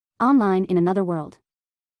Online in Another World.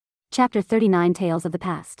 Chapter 39 Tales of the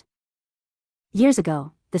Past. Years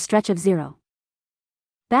ago, the stretch of zero.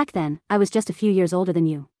 Back then, I was just a few years older than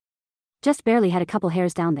you. Just barely had a couple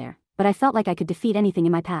hairs down there, but I felt like I could defeat anything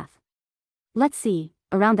in my path. Let's see,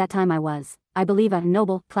 around that time I believe a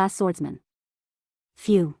noble, class swordsman.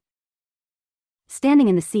 Phew. Standing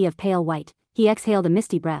in the sea of pale white, he exhaled a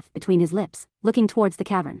misty breath between his lips, looking towards the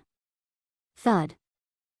cavern. Thud.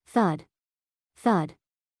 Thud. Thud.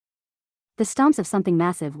 The stomps of something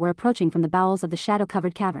massive were approaching from the bowels of the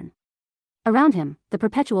shadow-covered cavern. Around him, the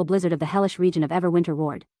perpetual blizzard of the hellish region of Everwinter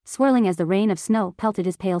roared, swirling as the rain of snow pelted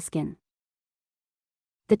his pale skin.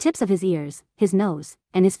 The tips of his ears, his nose,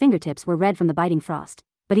 and his fingertips were red from the biting frost,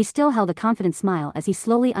 but he still held a confident smile as he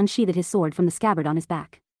slowly unsheathed his sword from the scabbard on his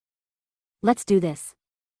back. "Let's do this,"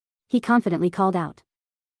 he confidently called out.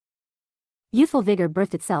 Youthful vigor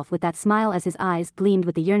birthed itself with that smile as his eyes gleamed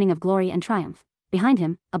with the yearning of glory and triumph. Behind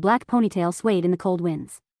him, a black ponytail swayed in the cold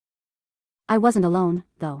winds. I wasn't alone,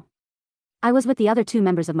 though. I was with the other two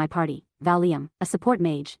members of my party, Valium, a support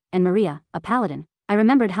mage, and Maria, a paladin. I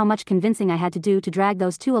remembered how much convincing I had to do to drag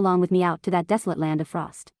those two along with me out to that desolate land of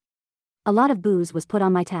frost. A lot of booze was put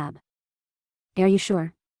on my tab. Are you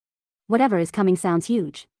sure? Whatever is coming sounds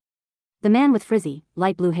huge. The man with frizzy,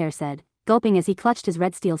 light blue hair said, gulping as he clutched his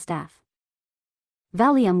red steel staff.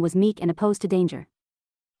 Valium was meek and opposed to danger.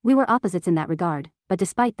 We were opposites in that regard, but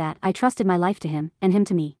despite that I trusted my life to him, and him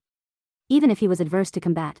to me. Even if he was adverse to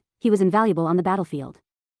combat, he was invaluable on the battlefield.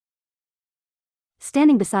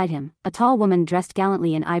 Standing beside him, a tall woman dressed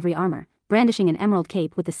gallantly in ivory armor, brandishing an emerald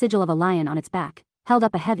cape with the sigil of a lion on its back, held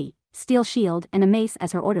up a heavy, steel shield and a mace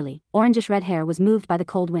as her orderly, orangish-red hair was moved by the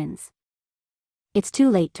cold winds. It's too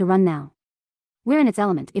late to run now. We're in its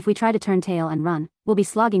element. If we try to turn tail and run, we'll be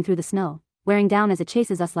slogging through the snow, wearing down as it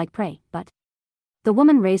chases us like prey, but... The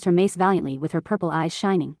woman raised her mace valiantly with her purple eyes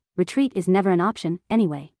shining. Retreat is never an option,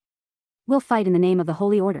 anyway. We'll fight in the name of the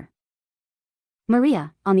Holy Order.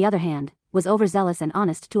 Maria, on the other hand, was overzealous and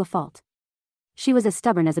honest to a fault. She was as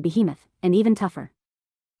stubborn as a behemoth, and even tougher.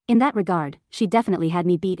 In that regard, she definitely had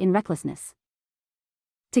me beat in recklessness.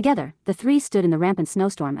 Together, the three stood in the rampant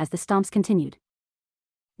snowstorm as the stomps continued.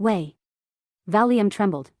 Way. Valium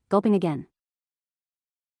trembled, gulping again.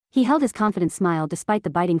 He held his confident smile despite the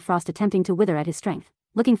biting frost attempting to wither at his strength,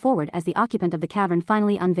 looking forward as the occupant of the cavern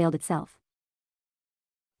finally unveiled itself.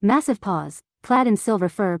 Massive paws, clad in silver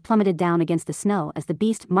fur, plummeted down against the snow as the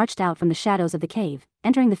beast marched out from the shadows of the cave,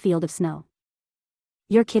 entering the field of snow.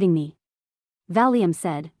 You're kidding me. Valium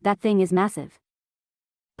said, that thing is massive.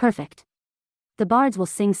 Perfect. The bards will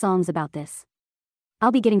sing songs about this.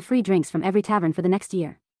 I'll be getting free drinks from every tavern for the next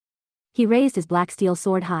year. He raised his black steel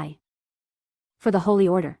sword high. For the Holy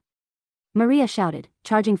Order. Maria shouted,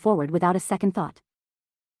 charging forward without a second thought.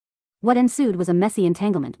 What ensued was a messy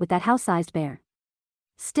entanglement with that house-sized bear.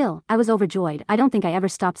 Still, I was overjoyed. I don't think I ever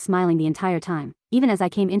stopped smiling the entire time, even as I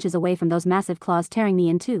came inches away from those massive claws tearing me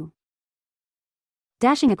in two.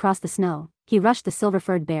 Dashing across the snow, he rushed the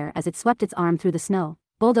silver-furred bear as it swept its arm through the snow,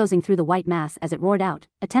 bulldozing through the white mass as it roared out,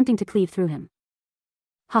 attempting to cleave through him.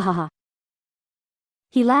 Ha ha ha.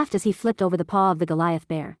 He laughed as he flipped over the paw of the Goliath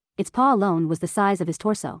bear. Its paw alone was the size of his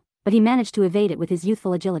torso, but he managed to evade it with his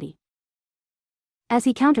youthful agility. As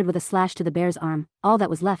he countered with a slash to the bear's arm, all that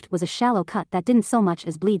was left was a shallow cut that didn't so much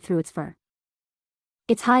as bleed through its fur.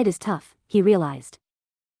 Its hide is tough, he realized.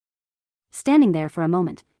 Standing there for a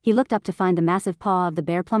moment, he looked up to find the massive paw of the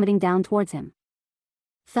bear plummeting down towards him.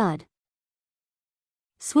 Thud.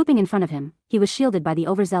 Swooping in front of him, he was shielded by the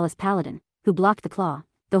overzealous paladin, who blocked the claw,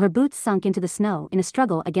 though her boots sunk into the snow in a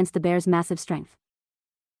struggle against the bear's massive strength.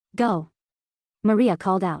 Go. Maria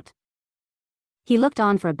called out. He looked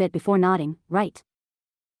on for a bit before nodding, right.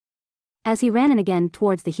 As he ran in again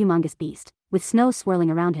towards the humongous beast, with snow swirling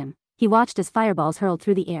around him, he watched as fireballs hurled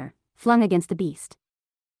through the air, flung against the beast.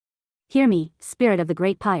 Hear me, spirit of the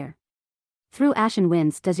great pyre. Through ashen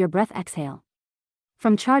winds does your breath exhale.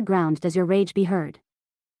 From charred ground does your rage be heard.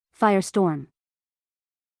 Firestorm.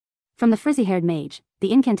 From the frizzy-haired mage,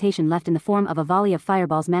 the incantation left in the form of a volley of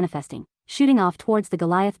fireballs manifesting, shooting off towards the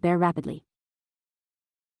Goliath bear rapidly.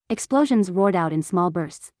 Explosions roared out in small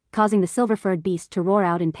bursts, causing the silver-furred beast to roar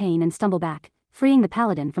out in pain and stumble back, freeing the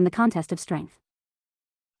paladin from the contest of strength.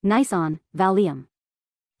 Nice on, Valium.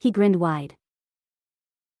 He grinned wide.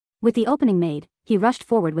 With the opening made, he rushed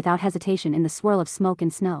forward without hesitation in the swirl of smoke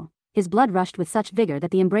and snow. His blood rushed with such vigor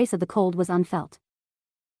that the embrace of the cold was unfelt.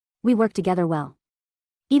 We worked together well.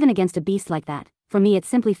 Even against a beast like that, for me it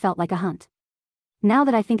simply felt like a hunt. Now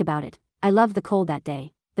that I think about it, I loved the cold that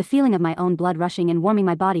day. The feeling of my own blood rushing and warming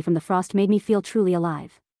my body from the frost made me feel truly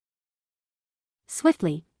alive.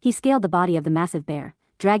 Swiftly, he scaled the body of the massive bear,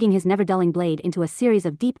 dragging his never-dulling blade into a series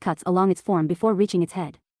of deep cuts along its form before reaching its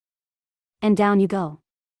head. And down you go.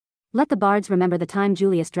 Let the bards remember the time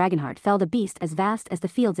Julius Dragonheart felled a beast as vast as the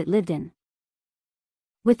fields it lived in.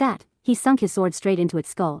 With that, he sunk his sword straight into its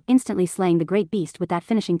skull, instantly slaying the great beast with that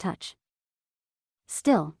finishing touch.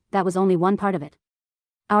 Still, that was only one part of it.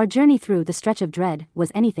 Our journey through the stretch of dread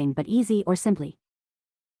was anything but easy or simply.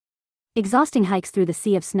 Exhausting hikes through the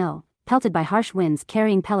sea of snow, pelted by harsh winds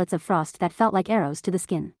carrying pellets of frost that felt like arrows to the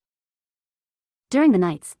skin. During the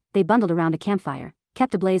nights, they bundled around a campfire,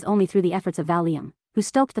 kept ablaze only through the efforts of Valium, who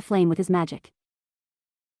stoked the flame with his magic.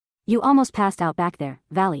 "You almost passed out back there,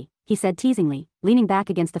 Valley," he said teasingly, leaning back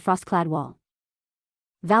against the frost-clad wall.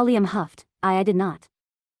 Valium huffed. I did not.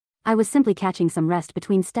 I was simply catching some rest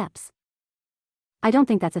between steps." "I don't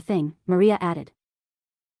think that's a thing," Maria added.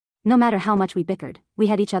 "No matter how much we bickered, we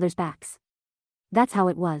had each other's backs. That's how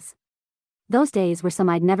it was. Those days were some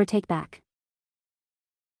I'd never take back."